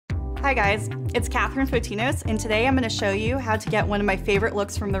Hi guys, it's Catherine Fotinos, and today I'm going to show you how to get one of my favorite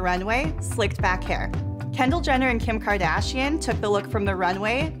looks from the runway, slicked back hair. Kendall Jenner and Kim Kardashian took the look from the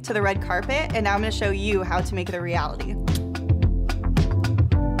runway to the red carpet, and now I'm going to show you how to make it a reality.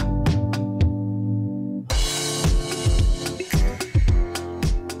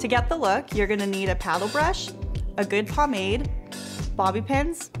 To get the look, you're going to need a paddle brush, a good pomade, bobby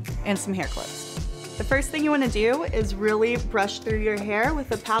pins, and some hair clips. The first thing you want to do is really brush through your hair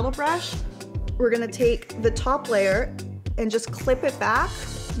with a paddle brush. We're going to take the top layer and just clip it back.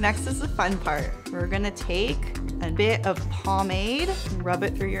 Next is the fun part. We're going to take a bit of pomade and rub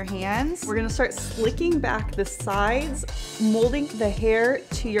it through your hands. We're going to start slicking back the sides, molding the hair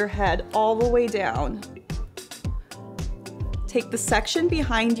to your head all the way down. Take the section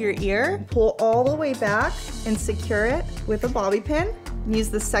behind your ear, pull all the way back, and secure it with a bobby pin. And use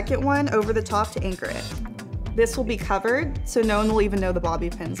the second one over the top to anchor it. This will be covered, so no one will even know the bobby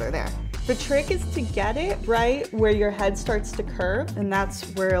pins are there. The trick is to get it right where your head starts to curve, and that's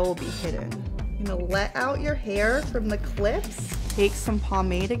where it will be hidden. You're gonna let out your hair from the clips, take some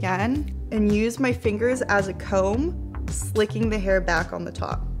pomade again, and use my fingers as a comb, slicking the hair back on the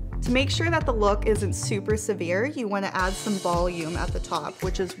top. To make sure that the look isn't super severe, you want to add some volume at the top,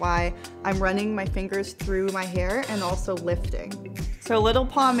 which is why I'm running my fingers through my hair and also lifting. So a little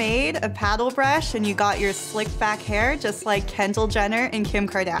pomade, a paddle brush, and you got your slicked back hair just like Kendall Jenner and Kim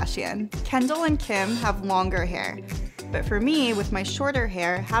Kardashian. Kendall and Kim have longer hair, but for me, with my shorter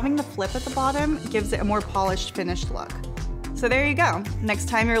hair, having the flip at the bottom gives it a more polished, finished look. So there you go. Next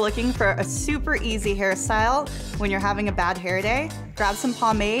time you're looking for a super easy hairstyle when you're having a bad hair day, grab some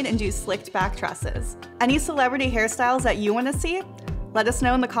pomade and do slicked back tresses. Any celebrity hairstyles that you want to see? Let us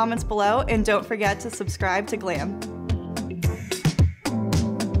know in the comments below, and don't forget to subscribe to Glam.